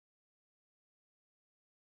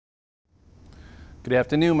Good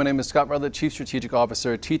afternoon. My name is Scott Redler, Chief Strategic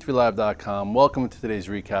Officer at T3Live.com. Welcome to today's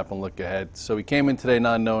recap and look ahead. So we came in today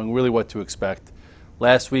not knowing really what to expect.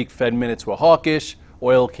 Last week, Fed minutes were hawkish.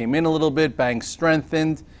 Oil came in a little bit. Banks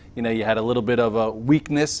strengthened. You had a little bit of a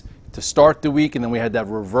weakness to start the week, and then we had that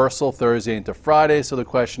reversal Thursday into Friday. So the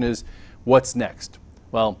question is, what's next?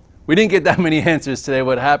 Well, we didn't get that many answers today.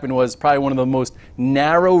 What happened was probably one of the most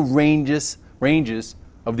narrow ranges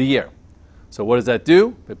of the year. So what does that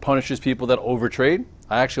do? It punishes people that overtrade.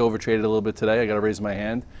 I actually overtraded a little bit today. I got to raise my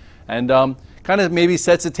hand. And kind of maybe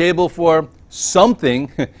sets a table for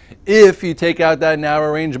something if you take out that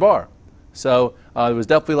narrow range bar. So there was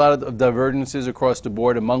definitely a lot of divergences across the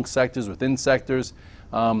board among sectors, within sectors.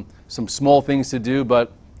 Some small things to do,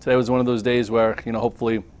 but today was one of those days where,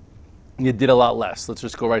 hopefully you did a lot less. Let's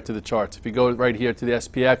just go right to the charts. If you go right here to the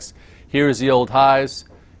SPX, here's the old highs,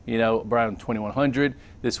 around 2100.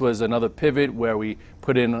 This was another pivot where we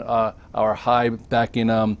put in our high back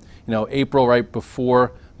in April, right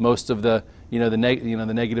before most of the the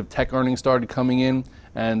negative tech earnings started coming in,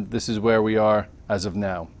 and this is where we are as of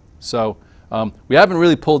now. So we haven't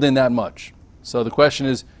really pulled in that much. So the question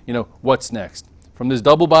is, what's next? From this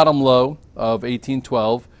double bottom low of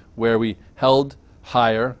 1812, where we held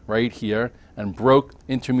higher right here and broke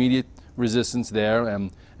intermediate resistance there,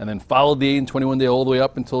 and then followed the 8 and 21 day all the way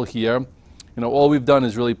up until here. All we've done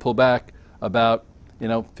is really pull back about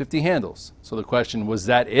 50 handles. So the question, was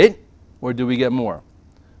that it, or do we get more?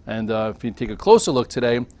 And if you take a closer look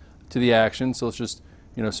today to the action, so let's just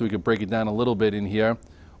so we could break it down a little bit in here.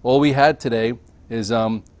 All we had today is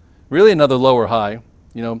really another lower high.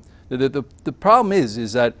 The problem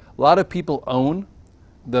is that a lot of people own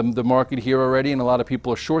the market here already, and a lot of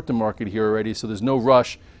people are short the market here already. So there's no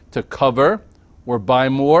rush to cover or buy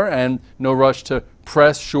more, and no rush to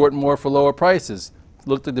press short more for lower prices.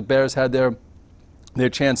 Looked like the bears had their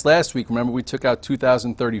chance last week. Remember, we took out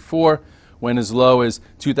 2034, went as low as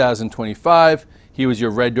 2025. Here was your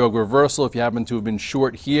red dog reversal. If you happen to have been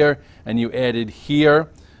short here and you added here,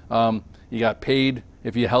 you got paid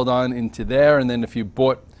if you held on into there. And then if you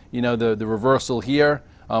bought the reversal here,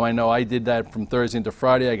 I know I did that from Thursday into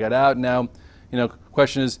Friday. I got out. Now,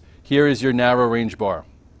 question is, here is your narrow range bar.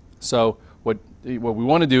 So what we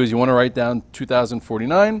want to do is you want to write down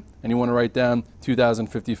 2049 and you want to write down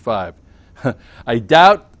 2055. I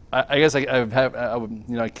doubt. I guess I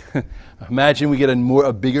would imagine we get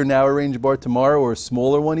a bigger narrow range bar tomorrow, or a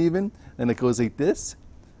smaller one even, and it goes like this.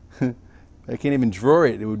 I can't even draw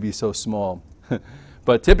it. It would be so small.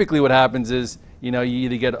 But typically what happens is you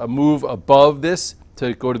either get a move above this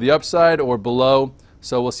to go to the upside or below.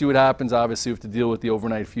 So we'll see what happens. Obviously we have to deal with the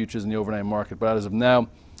overnight futures and the overnight market. But as of now,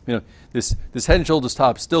 this head and shoulders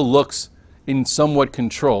top still looks in somewhat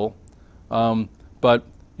control, but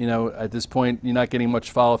at this point you're not getting much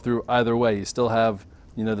follow through either way. You still have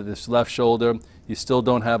this left shoulder. You still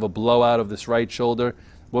don't have a blowout of this right shoulder.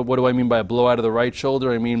 What do I mean by a blowout of the right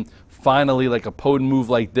shoulder? I mean finally like a potent move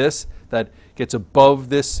like this that gets above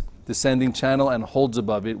this descending channel and holds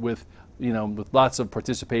above it with with lots of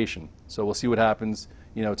participation. So we'll see what happens.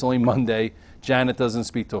 It's only Monday. Janet doesn't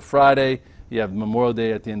speak till Friday. You have Memorial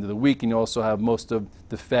Day at the end of the week, and you also have most of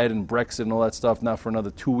the Fed and Brexit and all that stuff not for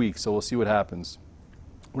another 2 weeks. So we'll see what happens.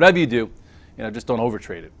 Whatever you do, just don't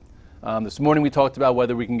overtrade it. This morning we talked about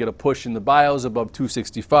whether we can get a push in the bios above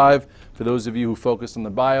 265. For those of you who focused on the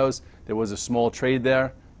bios, there was a small trade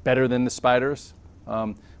there, better than the spiders.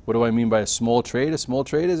 What do I mean by a small trade? A small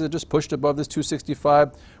trade is it just pushed above this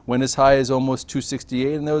 265, went as high as almost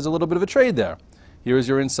 268, and there was a little bit of a trade there. Here's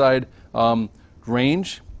your inside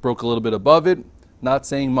range. Broke a little bit above it, not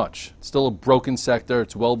saying much. It's still a broken sector.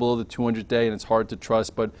 It's well below the 200-day, and it's hard to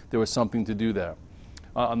trust, but there was something to do there.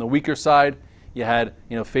 On the weaker side, you had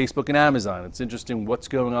Facebook and Amazon. It's interesting what's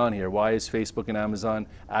going on here. Why is Facebook and Amazon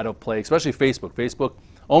out of play, especially Facebook? Facebook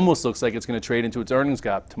almost looks like it's going to trade into its earnings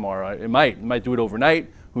gap tomorrow. It might do it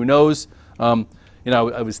overnight. Who knows? I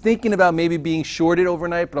was thinking about maybe being shorted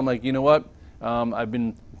overnight, but I'm like, what?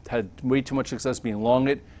 I've had way too much success being long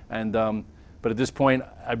it, and but at this point,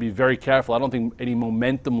 I'd be very careful. I don't think any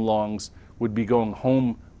momentum longs would be going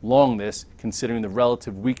home long this, considering the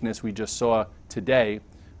relative weakness we just saw today,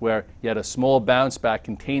 where you had a small bounce back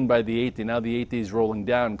contained by the 8-day. Now the 8-day is rolling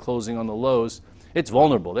down, closing on the lows. It's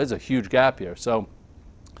vulnerable. There's a huge gap here. So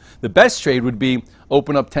the best trade would be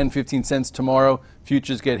open up 10, 15 cents tomorrow,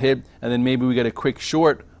 futures get hit, and then maybe we get a quick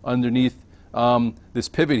short underneath this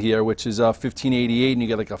pivot here, which is 1588, and you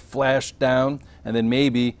get like a flash down, and then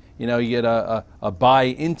maybe you get a buy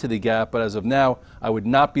into the gap. But as of now, I would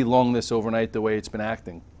not be long this overnight the way it's been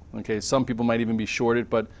acting. Okay, some people might even be shorted,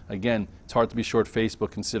 but again, it's hard to be short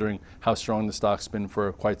Facebook considering how strong the stock's been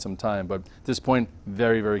for quite some time. But at this point,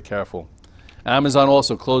 very, very careful. Amazon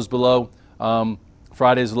also closed below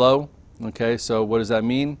Friday's low. Okay, so what does that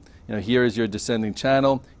mean? You know, here is your descending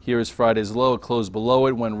channel. Here is Friday's low. It closed below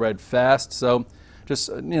it, went red fast. So just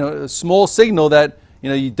a small signal that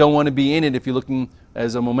you don't want to be in it if you're looking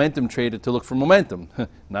as a momentum trader to look for momentum.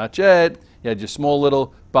 Not yet. You had your small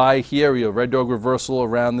little buy here, your red dog reversal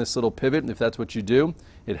around this little pivot, if that's what you do.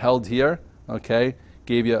 It held here, okay,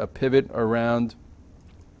 gave you a pivot around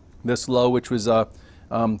this low, which was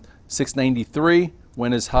 693,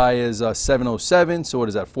 went as high as 707. So what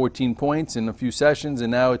is that, 14 points in a few sessions, and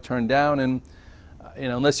now it turned down. And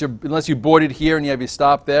unless you bought it here and you have your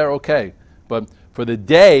stop there, okay. But for the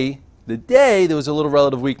day there was a little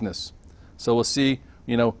relative weakness. So we'll see,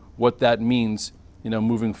 what that means,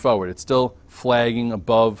 moving forward. It's still flagging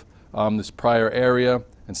above this prior area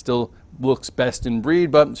and still looks best in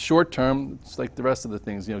breed, but short term, it's like the rest of the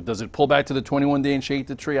things. Does it pull back to the 21-day and shake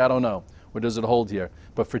the tree? I don't know. Or does it hold here?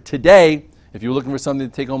 But for today, if you're looking for something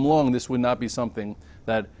to take home long, this would not be something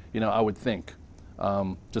that I would think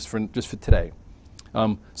just for today.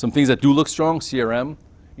 Some things that do look strong, CRM,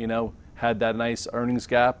 had that nice earnings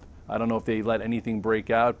gap. I don't know if they let anything break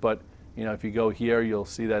out, but if you go here, you'll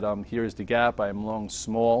see that here's the gap. I am long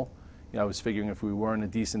small. I was figuring if we were in a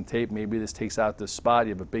decent tape, maybe this takes out this spot.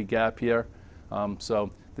 You have a big gap here.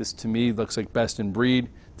 So this to me looks like best in breed.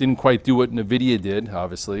 Didn't quite do what NVDA did,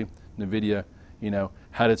 obviously. NVDA,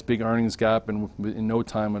 had its big earnings gap and in no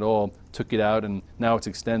time at all took it out, and now it's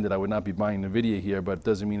extended. I would not be buying NVDA here, but it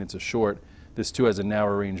doesn't mean it's a short. This too has a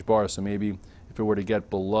narrow range bar, so maybe if it were to get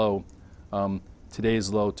below today's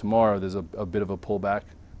low tomorrow, there's a bit of a pullback,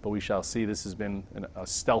 but we shall see. This has been a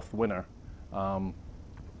stealth winner.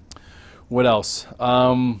 What else?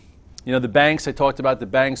 The banks, I talked about the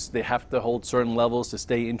banks. They have to hold certain levels to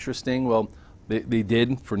stay interesting. Well, they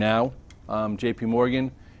did for now. JP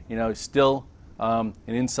Morgan, still an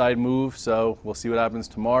inside move, so we'll see what happens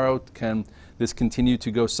tomorrow. Can this continue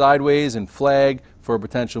to go sideways and flag for a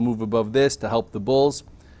potential move above this to help the bulls?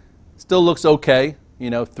 Still looks okay.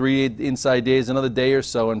 3 inside days, another day or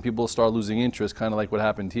so, and people start losing interest, kind of like what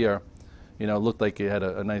happened here. It looked like it had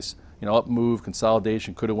a nice, up move,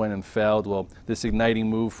 consolidation, could have went and failed. Well, this igniting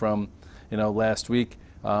move from, last week,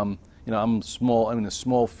 I'm small. I'm in a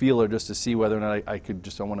small feeler just to see whether or not I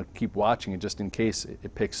want to keep watching it just in case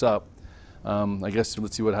it picks up. I guess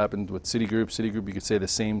let's see what happened with Citigroup. Citigroup, you could say the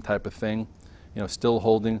same type of thing. Still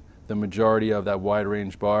holding the majority of that wide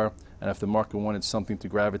range bar. And if the market wanted something to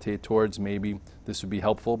gravitate towards, maybe this would be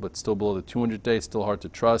helpful, but still below the 200-day, still hard to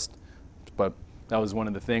trust. But that was one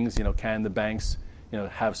of the things, can the banks,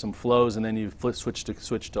 have some flows, and then you switch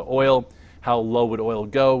to oil. How low would oil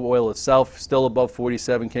go? Oil itself still above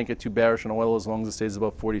 47. Can't get too bearish on oil as long as it stays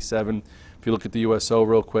above 47. If you look at the USO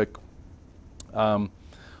real quick,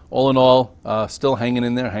 all in all, still hanging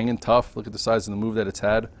in there, hanging tough. Look at the size of the move that it's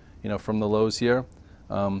had, from the lows here.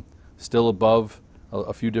 Still above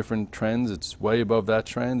a few different trends. It's way above that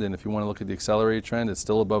trend, and if you want to look at the accelerated trend, it's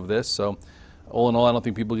still above this. So all in all, I don't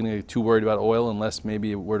think people are going to get too worried about oil unless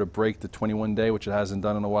maybe it were to break the 21-day, which it hasn't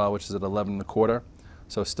done in a while, which is at 11.25.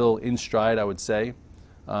 So still in stride, I would say.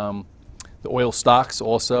 The oil stocks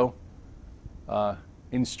also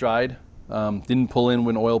in stride. Didn't pull in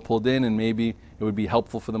when oil pulled in, and maybe it would be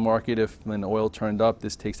helpful for the market if when oil turned up,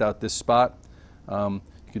 this takes out this spot. You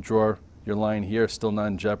could draw your line here, still not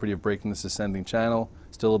in jeopardy of breaking this ascending channel,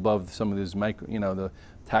 still above some of these the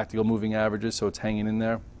tactical moving averages, so it's hanging in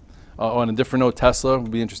there. On a different note, Tesla will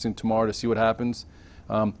be interesting tomorrow to see what happens.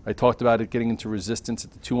 I talked about it getting into resistance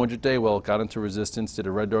at the 200-day. Well, it got into resistance, did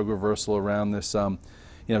a red dog reversal around this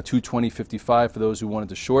 220.55 for those who wanted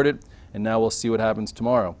to short it, and now we'll see what happens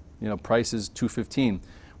tomorrow. Price is 215.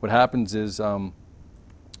 What happens is, well,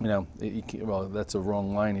 that's a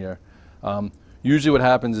wrong line here. Usually what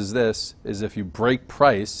happens is this, is if you break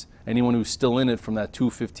price, anyone who's still in it from that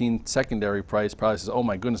 215 secondary price probably says, oh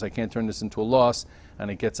my goodness, I can't turn this into a loss, and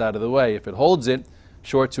it gets out of the way. If it holds it,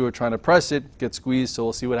 shorts who are trying to press it get squeezed, so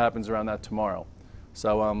we'll see what happens around that tomorrow.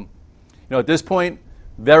 So, at this point,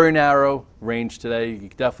 very narrow range today. You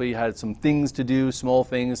definitely had some things to do, small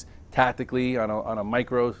things, tactically on a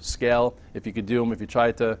micro scale. If you could do them, if you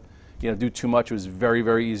tried to do too much, it was very,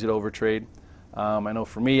 very easy to overtrade. I know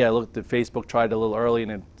for me, I looked at Facebook, tried a little early,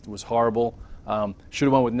 and it was horrible. Should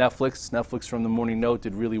have went with Netflix. Netflix from the morning note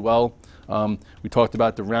did really well. We talked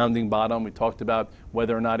about the rounding bottom. We talked about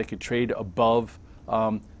whether or not it could trade above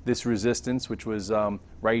this resistance, which was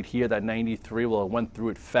right here, that 93. Well, it went through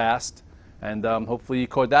it fast, And hopefully you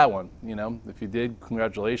caught that one. If you did,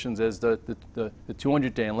 congratulations. There's the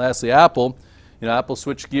 200 day. And lastly, Apple. Apple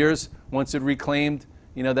switched gears once it reclaimed,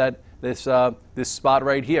 this spot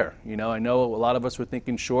right here. I know a lot of us were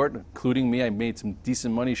thinking short, including me. I made some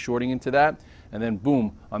decent money shorting into that. And then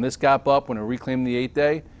boom, on this gap up, when it reclaimed the 8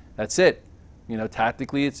 day, that's it.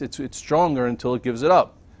 Tactically, it's stronger until it gives it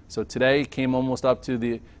up. So today it came almost up to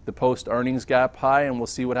the post-earnings gap high, and we'll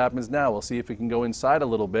see what happens now. We'll see if it can go inside a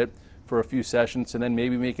little bit for a few sessions and then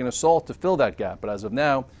maybe make an assault to fill that gap. But as of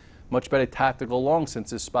now, much better tactical long since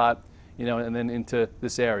this spot, and then into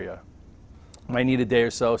this area. Might need a day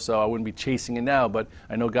or so, so I wouldn't be chasing it now, but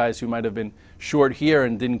I know guys who might have been short here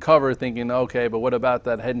and didn't cover thinking, okay, but what about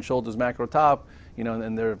that head and shoulders macro top,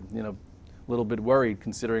 and they're, a little bit worried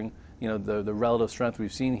considering, the relative strength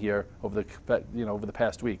we've seen here over the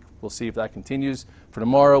past week. We'll see if that continues. For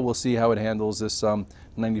tomorrow, we'll see how it handles this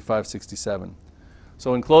 95.67.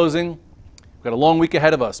 So in closing, we've got a long week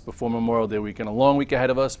ahead of us before Memorial Day weekend, a long week ahead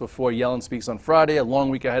of us before Yellen speaks on Friday, a long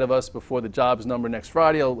week ahead of us before the jobs number next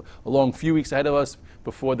Friday, a long few weeks ahead of us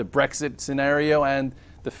before the Brexit scenario and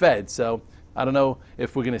the Fed. So I don't know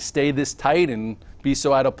if we're going to stay this tight and be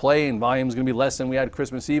so out of play and volume's going to be less than we had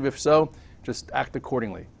Christmas Eve. If so, just act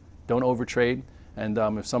accordingly. Don't overtrade. And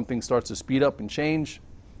if something starts to speed up and change,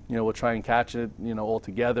 we'll try and catch it, all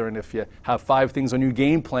together. And if you have 5 things on your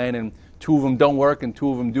game plan and 2 of them don't work and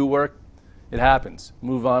 2 of them do work, it happens.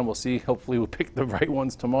 Move on. We'll see. Hopefully we'll pick the right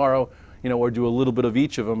ones tomorrow, or do a little bit of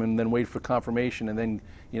each of them and then wait for confirmation and then,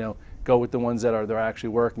 go with the ones that are actually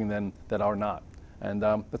working then that are not. And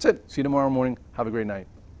that's it. See you tomorrow morning. Have a great night.